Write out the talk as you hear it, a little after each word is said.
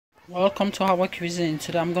Welcome to our cuisine.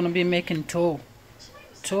 Today I'm gonna be making tofu.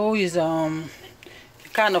 Tofu is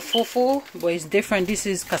kind of fufu, but it's different. This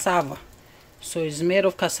is cassava, so it's made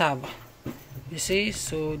of cassava. You see,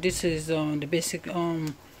 so this is the basic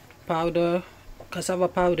powder, cassava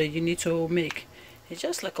powder you need to make. It's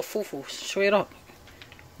just like a fufu, straight up.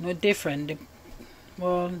 No different.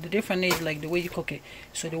 The difference is like the way you cook it.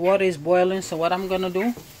 So the water is boiling. So what I'm gonna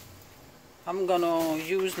do, I'm gonna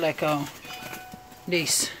use like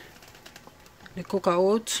this. The cocoa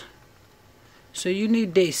oats. So you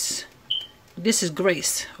need this. This is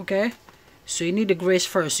grace, okay? So you need the grace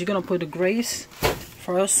first. You're gonna put the grace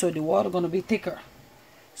first, so the water gonna be thicker.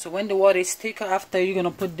 So when the water is thicker, after you're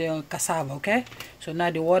gonna put the cassava, okay? So now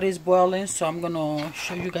the water is boiling, so I'm gonna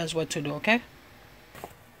show you guys what to do, okay?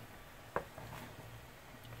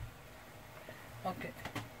 Okay.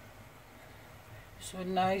 So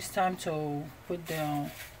now it's time to put the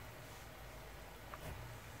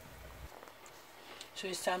So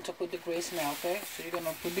it's time to put the grace now, okay? So you're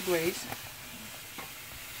gonna put the grace.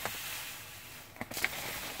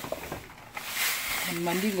 And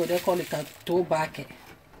Mandingo, they call it a toe back,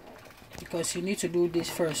 because you need to do this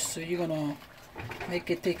first. So you're gonna make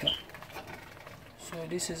it thicker. So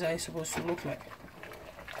this is how it's supposed to look like.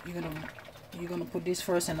 You're gonna put this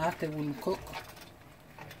first, and after it will cook.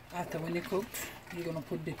 After when it cooked, you're gonna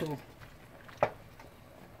put the toe.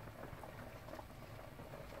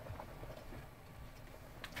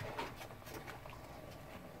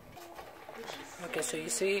 Okay, so you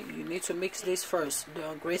see, you need to mix this first.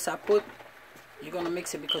 The grace I put, you're gonna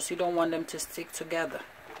mix it because you don't want them to stick together.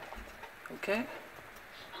 Okay?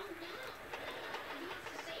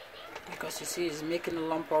 Because you see, it's making a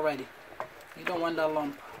lump already. You don't want that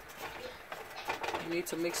lump. You need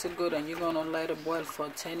to mix it good, and you're gonna let it boil for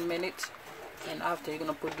 10 minutes. And after, you're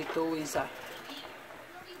gonna put the dough inside.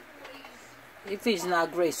 If it's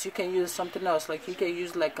not grace, you can use something else. Like you can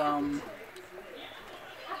use like a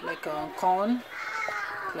corn,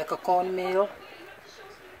 like a cornmeal.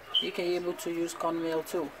 You can be able to use cornmeal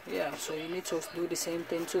too. Yeah, so you need to do the same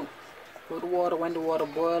thing too. Put water when the water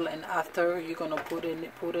boil, and after you're gonna put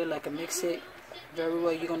it like a mix it very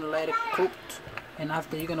well. You're gonna let it cook, and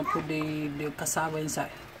after you're gonna put the cassava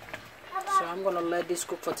inside. So I'm gonna let this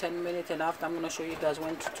cook for 10 minutes, and after I'm gonna show you guys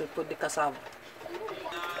when to put the cassava.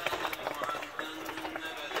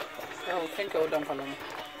 Oh, thank you, done for me.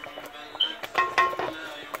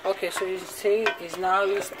 Okay, so you see, it's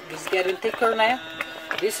getting thicker now.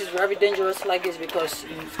 This is very dangerous like this because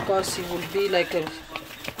it will be like a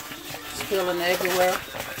spilling everywhere.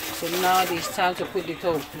 So now it's time to put the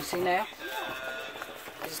dough. You see now?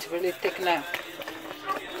 It's really thick now.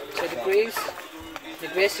 So the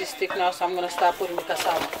grace is thick now, so I'm gonna start putting the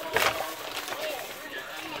cassava.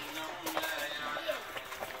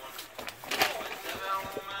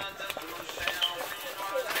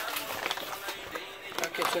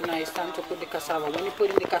 So now it's time to put the cassava. When you put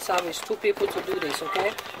in the cassava, it's 2 people to do this,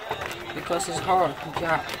 okay? Because it's hard.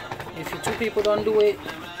 Yeah. If you 2 people don't do it,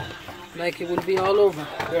 like it will be all over.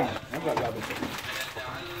 Yeah.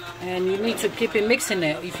 And you need to keep it mixing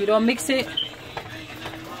it. If you don't mix it,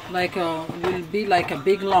 like it will be like a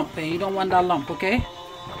big lump, and you don't want that lump, okay?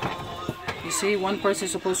 You see, one person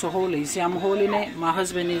is supposed to hold it. You see, I'm holding it. My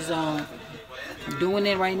husband is doing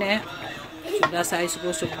it right now. So that's how it's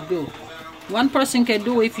supposed to do. One person can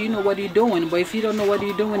do it if you know what you're doing, but if you don't know what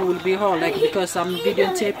you're doing, it will be hard. Like because I'm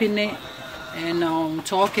videotaping it and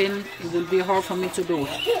talking, it will be hard for me to do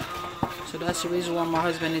it. So that's the reason why my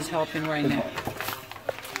husband is helping right now.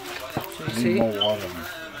 So you see? More water.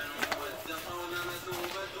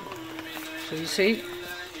 So you see?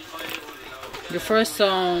 The first,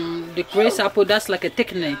 the grace I put, that's like a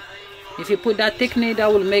thickening. If you put that thickening,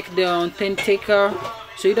 that will make the thing thicker.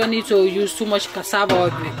 So you don't need to use too much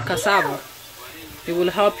cassava. It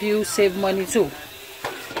will help you save money too.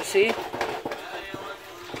 You see?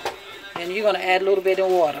 And you're gonna add a little bit of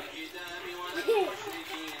water.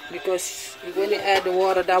 Because when you add the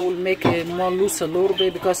water, that will make it more loose a little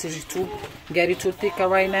bit because it's getting too thicker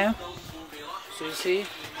right now. So you see?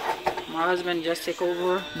 My husband just take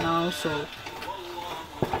over now, so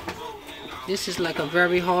this is like a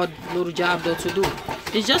very hard little job though to do.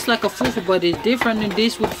 It's just like a fufu, but it's different than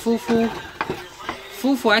this with fufu.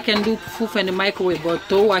 Fufu, I can do fufu in the microwave, but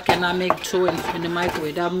dough I cannot make dough in the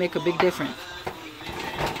microwave. That will make a big difference.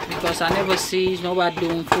 Because I never see nobody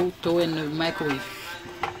doing dough in the microwave.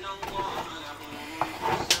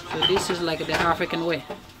 So this is like the African way.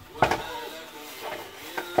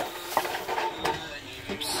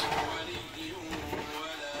 Oops.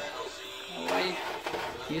 Alright.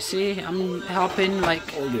 You see, I'm helping like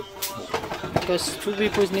because 2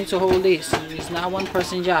 people need to hold this. It's not one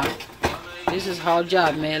person job. This is hard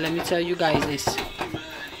job, man. Let me tell you guys this.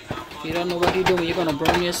 If you don't know what you're doing, you're gonna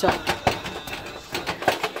burn yourself.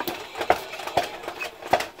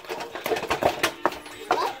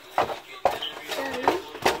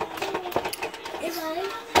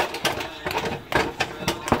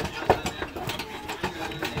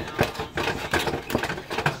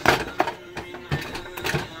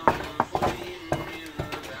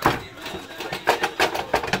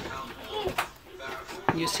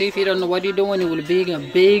 You see, if you don't know what you're doing, it will be a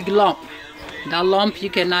big lump. That lump you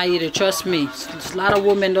cannot eat it, trust me. A lot of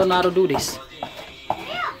women don't know how to do this.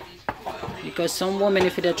 Because some women,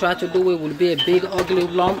 if they try to do it, will be a big ugly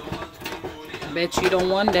lump. I bet you don't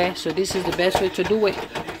want that. So this is the best way to do it.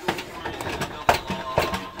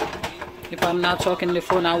 If I'm not talking on the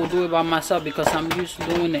phone, I will do it by myself because I'm used to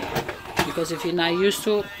doing it. Because if you're not used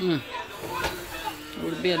to it, it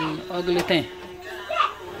will be an ugly thing.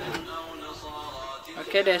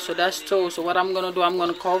 Okay, there, so that's two. So what I'm gonna do, I'm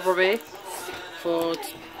gonna cover it for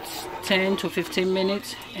 10 to 15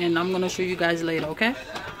 minutes, and I'm gonna show you guys later. Okay.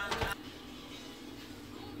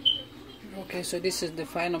 Okay, so this is the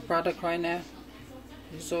final product right now.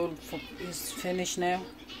 It's finished now.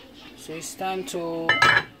 So it's time to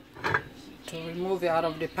remove it out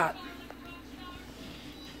of the pot.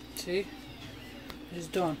 See, it's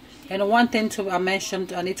done. And one thing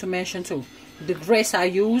I need to mention too, the grease I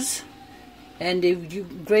use. And the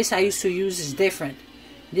grease I used to use is different.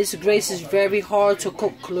 This grease is very hard to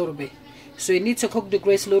cook a little bit. So you need to cook the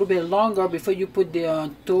grease a little bit longer before you put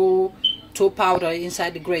the toe powder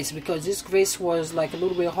inside the grease. Because this grease was like a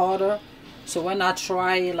little bit harder. So when I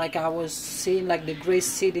tried, like I was seeing like the grease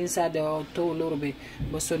sit inside the toe a little bit.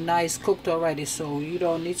 But so now it's cooked already. So you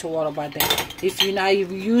don't need to worry about that. If you're not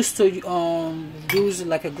used to use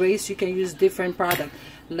like a grease, you can use different product.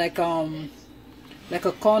 Like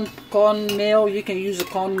a corn meal, you can use a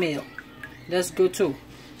corn meal. That's good too.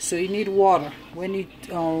 So you need water when you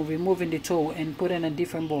removing the toe and put in a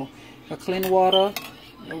different bowl. A clean water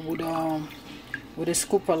with a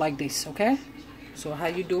scooper like this. Okay. So how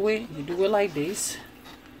you do it? You do it like this.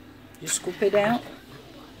 You scoop it down,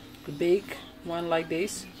 the big one like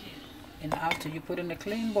this, and after you put in a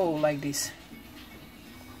clean bowl like this.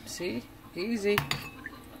 See, easy.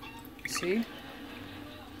 See.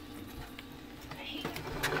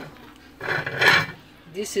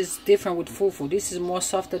 This is different with fufu. This is more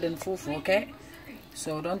softer than fufu, okay?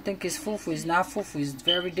 So don't think it's fufu. It's not fufu. It's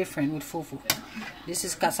very different with fufu. This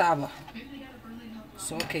is cassava.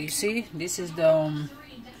 So okay, you see, this is the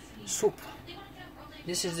soup.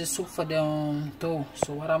 This is the soup for the dough.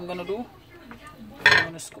 So what I'm gonna do, I'm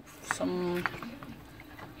gonna scoop some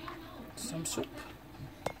soup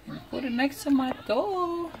and put it next to my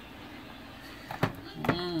dough.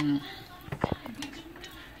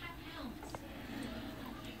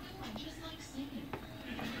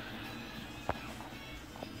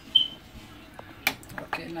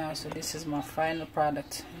 Okay, now so this is my final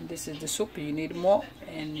product. This is the soup. You need more,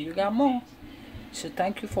 and you got more. So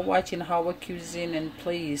thank you for watching Our Cuisine, and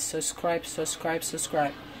please subscribe.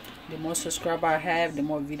 The more subscribers I have, the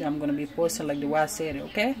more video I'm gonna be posting, like the way I said it.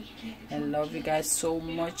 Okay, and love you guys so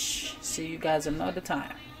much. See you guys another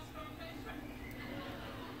time.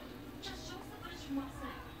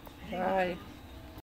 Bye.